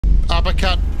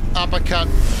Uppercut, uppercut,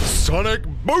 sonic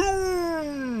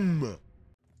boom!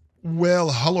 Well,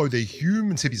 hello there,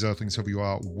 humans, hippies, earthlings, whoever you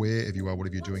are, wherever you are,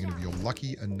 whatever you're doing, and if you're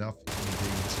lucky enough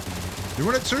indeed to be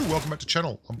doing it too, welcome back to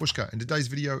channel. I'm Bushka, and today's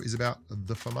video is about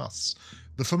the FAMAS.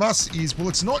 The FAMAS is, well,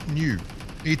 it's not new.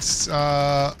 It's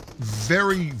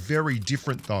very, very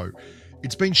different though.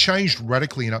 It's been changed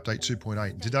radically in update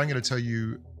 2.8. Today I'm going to tell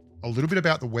you a little bit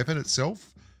about the weapon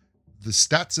itself, the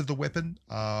stats of the weapon,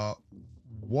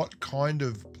 what kind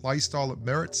of playstyle it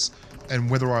merits, and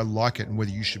whether I like it and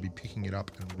whether you should be picking it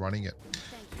up and running it.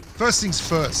 First things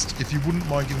first, if you wouldn't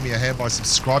mind giving me a hand by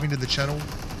subscribing to the channel.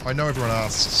 I know everyone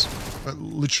asks, but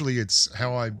literally it's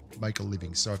how I make a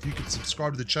living. So if you could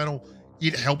subscribe to the channel,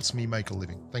 it helps me make a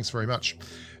living. Thanks very much.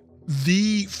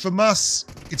 The FAMAS,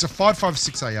 it's a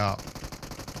 5.56 AR,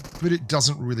 but it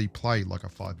doesn't really play like a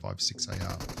 5.56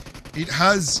 AR. It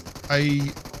has a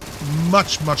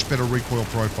much, much better recoil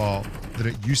profile than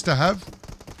it used to have,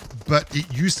 but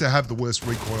it used to have the worst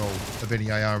recoil of any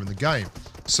AR in the game.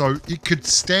 So it could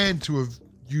stand to have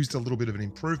used a little bit of an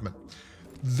improvement.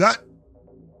 That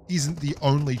isn't the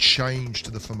only change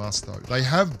to the FAMAS though. They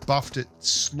have buffed it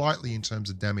slightly in terms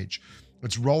of damage.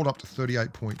 It's rolled up to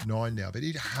 38.9 now, but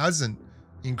it hasn't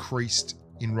increased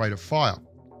in rate of fire.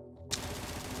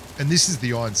 And this is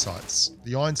the iron sights.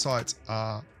 The iron sights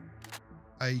are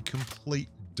a complete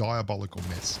diabolical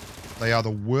mess. They are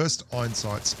the worst iron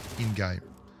sights in game.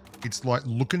 It's like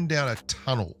looking down a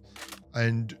tunnel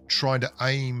and trying to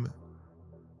aim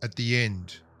at the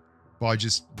end by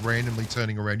just randomly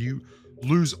turning around. You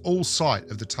lose all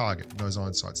sight of the target in those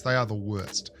iron sights. They are the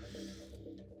worst.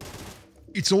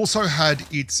 It's also had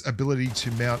its ability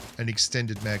to mount an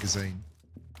extended magazine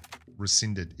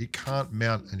rescinded. It can't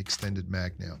mount an extended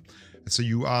mag now. And so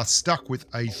you are stuck with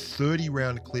a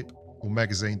 30-round clip or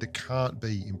magazine that can't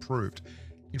be improved.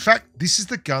 In fact, this is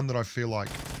the gun that I feel like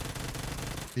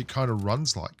it kind of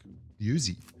runs like the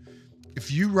Uzi. If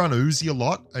you run Uzi a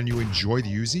lot and you enjoy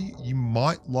the Uzi, you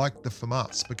might like the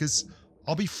FAMAS, because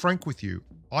I'll be frank with you,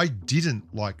 I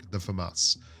didn't like the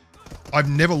FAMAS. I've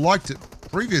never liked it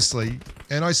previously,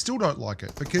 and I still don't like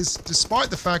it, because despite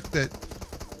the fact that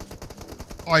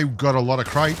I got a lot of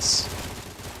crates,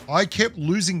 I kept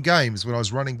losing games when I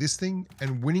was running this thing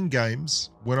and winning games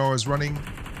when I was running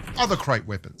other crate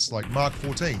weapons like Mark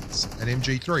 14s and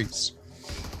MG3s.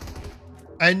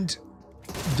 And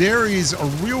there is a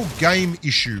real game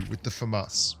issue with the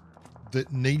FAMAS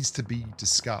that needs to be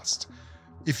discussed.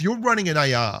 If you're running an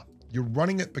AR, you're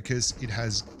running it because it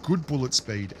has good bullet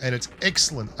speed and it's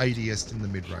excellent ADS in the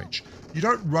mid-range. You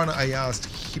don't run ARs to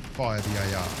hip fire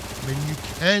the AR. I mean, you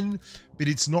can, but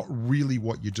it's not really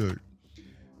what you do.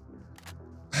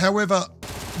 However,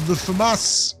 the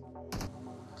FAMAS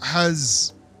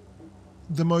has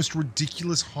the most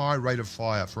ridiculous high rate of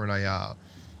fire for an AR.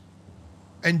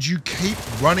 And you keep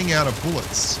running out of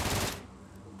bullets.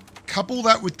 Couple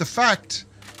that with the fact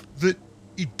that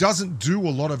it doesn't do a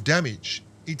lot of damage.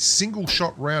 Its single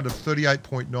shot round of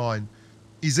 38.9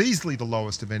 is easily the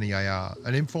lowest of any AR.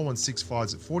 An M416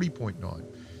 fires at 40.9.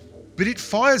 But it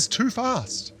fires too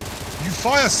fast. You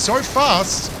fire so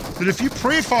fast that if you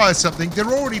pre-fire something, they're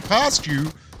already past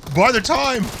you by the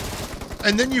time.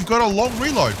 And then you've got a long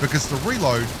reload because the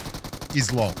reload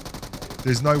is long.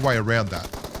 There's no way around that.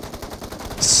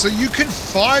 So you can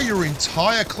fire your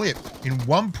entire clip in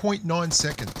 1.9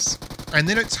 seconds, and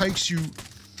then it takes you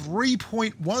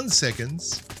 3.1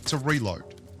 seconds to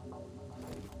reload.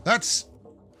 That's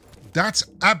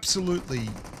absolutely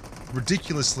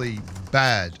ridiculously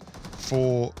bad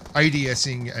for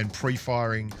ADSing and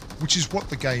pre-firing, which is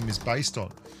what the game is based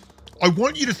on. I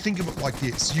want you to think of it like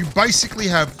this. You basically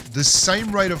have the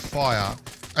same rate of fire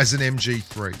as an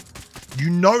MG3.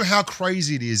 You know how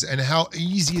crazy it is and how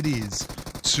easy it is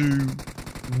to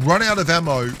run out of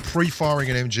ammo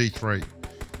pre-firing an MG3.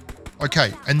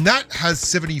 Okay, and that has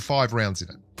 75 rounds in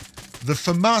it. The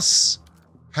FAMAS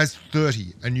has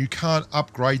 30, and you can't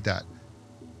upgrade that.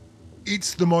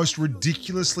 It's the most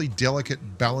ridiculously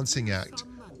delicate balancing act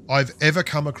I've ever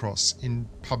come across in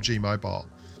PUBG Mobile.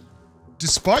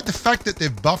 Despite the fact that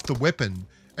they've buffed the weapon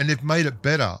and they've made it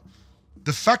better,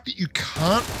 the fact that you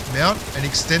can't mount an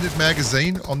extended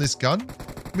magazine on this gun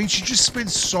means you just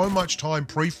spend so much time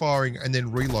pre-firing and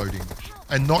then reloading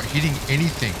and not hitting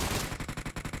anything.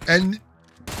 And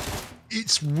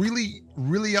it's really,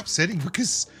 really upsetting,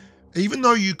 because even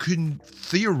though you can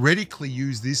theoretically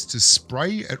use this to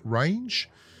spray at range,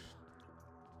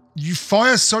 you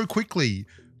fire so quickly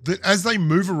that as they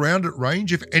move around at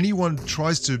range, if anyone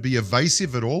tries to be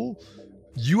evasive at all,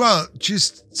 you are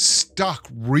just stuck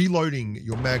reloading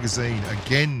your magazine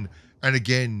again and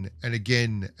again and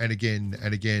again and again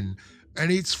and again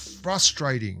And it's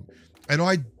frustrating. And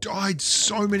I died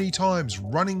so many times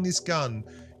running this gun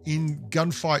in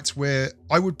gunfights where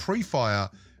I would pre-fire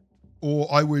or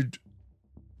I would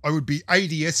be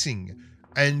ADSing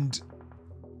and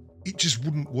it just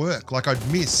wouldn't work. Like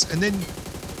I'd miss. And then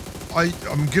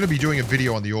I'm going to be doing a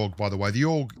video on the AUG, by the way. The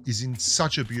AUG is in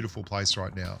such a beautiful place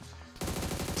right now.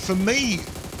 For me,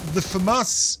 the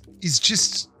FAMAS is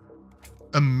just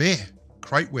a meh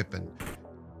crate weapon.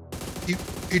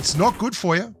 It's not good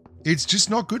for you. It's just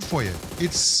not good for you.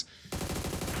 It's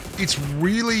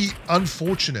really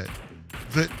unfortunate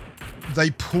that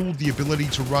they pulled the ability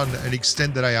to run an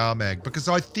extended AR mag, because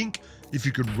I think if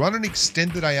you could run an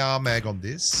extended AR mag on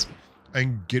this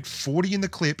and get 40 in the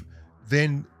clip,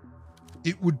 then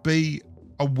it would be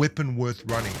a weapon worth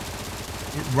running.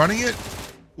 But running it,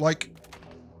 like,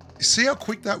 see how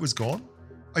quick that was gone?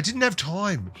 I didn't have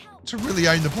time to really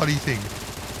aim the bloody thing.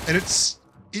 And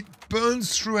it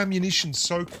burns through ammunition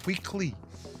so quickly.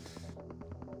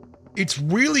 It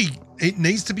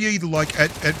needs to be either like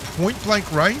at point blank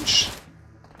range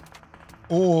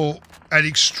or at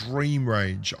extreme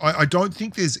range. I don't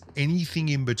think there's anything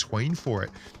in between for it.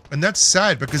 And that's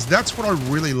sad, because that's what I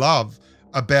really love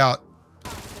about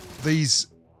these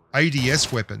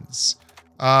ADS weapons,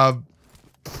 the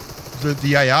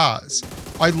ARs.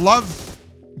 I love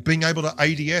being able to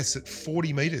ADS at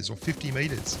 40 meters or 50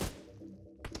 meters.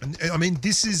 And I mean,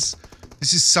 this is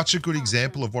such a good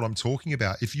example of what I'm talking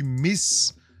about. If you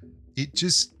miss, it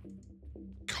just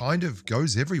kind of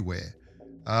goes everywhere.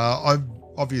 I'm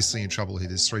obviously in trouble here.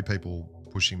 There's 3 people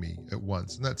pushing me at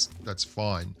once, and that's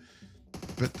fine.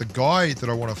 But the guy that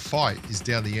I want to fight is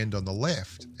down the end on the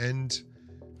left. And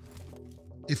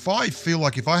if I feel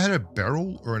like if I had a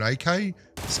barrel or an AK,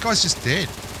 this guy's just dead.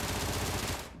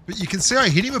 But you can see I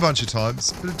hit him a bunch of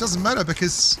times, but it doesn't matter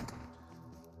because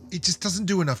it just doesn't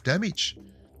do enough damage.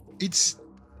 It's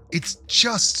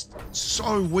just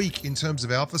so weak in terms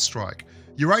of alpha strike.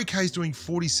 Your AK is doing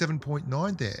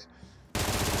 47.9 there.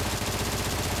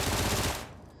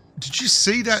 Did you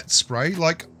see that spray?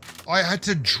 Like, I had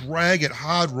to drag it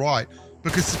hard right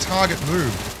because the target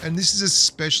moved. And this is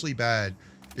especially bad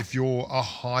if you're a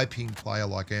high ping player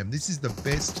like I am. This is the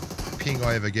best ping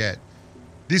I ever get.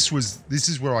 This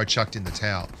is where I chucked in the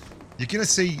towel. You're going to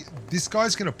see, this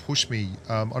guy's going to push me.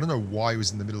 I don't know why he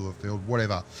was in the middle of the field,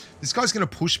 whatever. This guy's going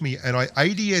to push me and I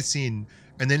ADS in,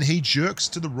 and then he jerks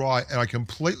to the right and I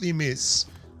completely miss.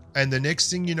 And the next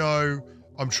thing you know,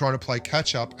 I'm trying to play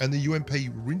catch up and the UMP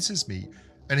rinses me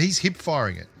and he's hip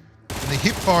firing it. And the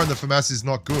hip fire in the FAMAS is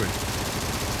not good.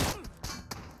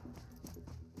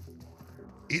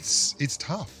 It's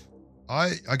tough.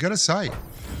 I gotta say.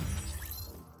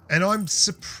 And I'm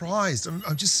surprised.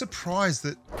 I'm just surprised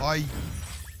that I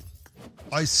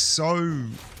so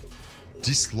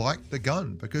dislike the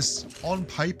gun, because on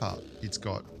paper it's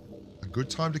got a good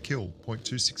time to kill,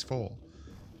 0.264.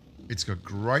 It's got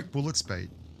great bullet speed.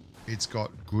 It's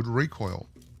got good recoil.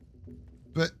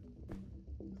 But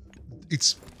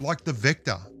it's like the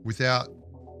Vector without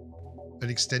an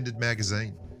extended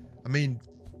magazine. I mean,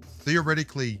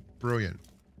 theoretically brilliant.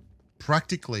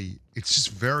 Practically, it's just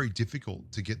very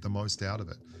difficult to get the most out of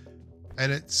it.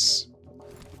 And it's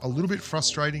a little bit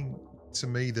frustrating to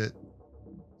me that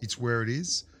it's where it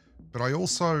is, but I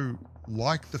also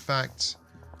like the fact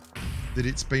that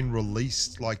it's been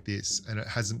released like this and it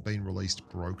hasn't been released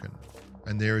broken.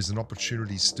 And there is an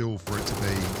opportunity still for it to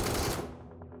be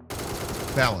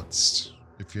balanced,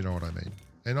 if you know what I mean.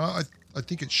 And I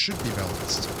think it should be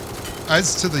balanced.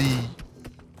 As to the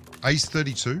Ace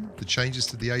 32, the changes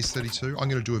to the Ace 32, I'm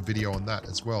going to do a video on that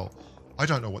as well. I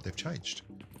don't know what they've changed.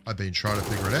 I've been trying to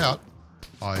figure it out.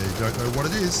 I don't know what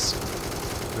it is,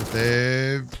 but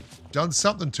they've done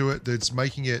something to it that's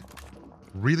making it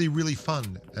really, really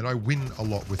fun, and I win a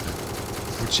lot with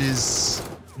it, which is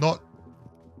not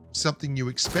something you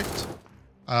expect,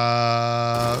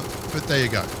 but there you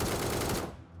go.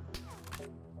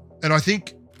 And I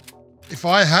think if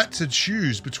I had to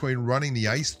choose between running the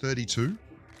Ace 32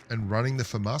 and running the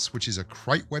FAMAS, which is a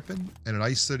crate weapon, and an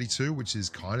Ace 32, which is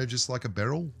kind of just like a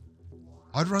barrel,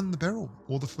 I'd run the barrel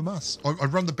or the FAMAS.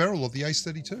 I'd run the barrel of the Ace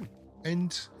 32.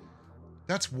 And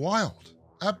that's wild.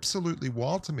 Absolutely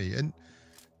wild to me. And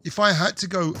if I had to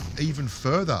go even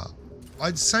further,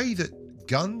 I'd say that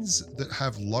guns that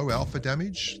have low alpha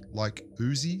damage, like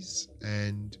Uzis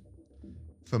and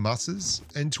FAMASs,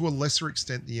 and to a lesser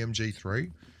extent the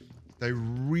MG3, they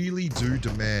really do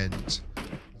demand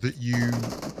that you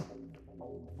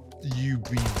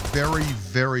be very,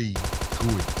 very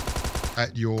good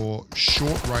at your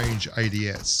short range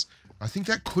ADS. I think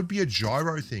that could be a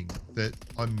gyro thing that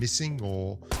I'm missing,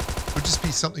 or could just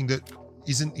be something that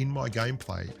isn't in my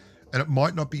gameplay, and it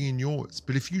might not be in yours.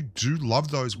 But if you do love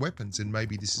those weapons, and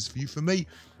maybe this is for you. For me,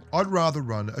 I'd rather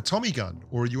run a Tommy gun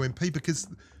or a UMP because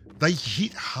they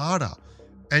hit harder.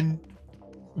 And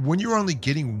when you're only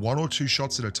getting 1 or 2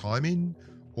 shots at a time in,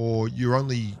 or you're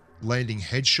only landing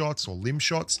headshots or limb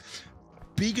shots,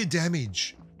 bigger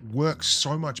damage works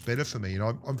so much better for me. And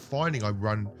I'm finding I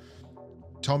run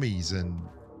Tommies and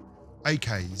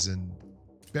AKs and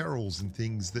barrels and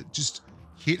things that just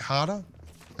hit harder,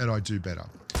 and I do better.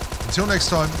 Until next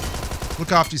time,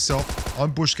 look after yourself.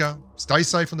 I'm Bushka. Stay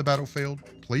safe on the battlefield.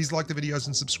 Please like the videos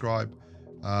and subscribe.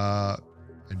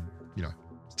 And, you know,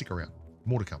 stick around.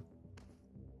 More to come.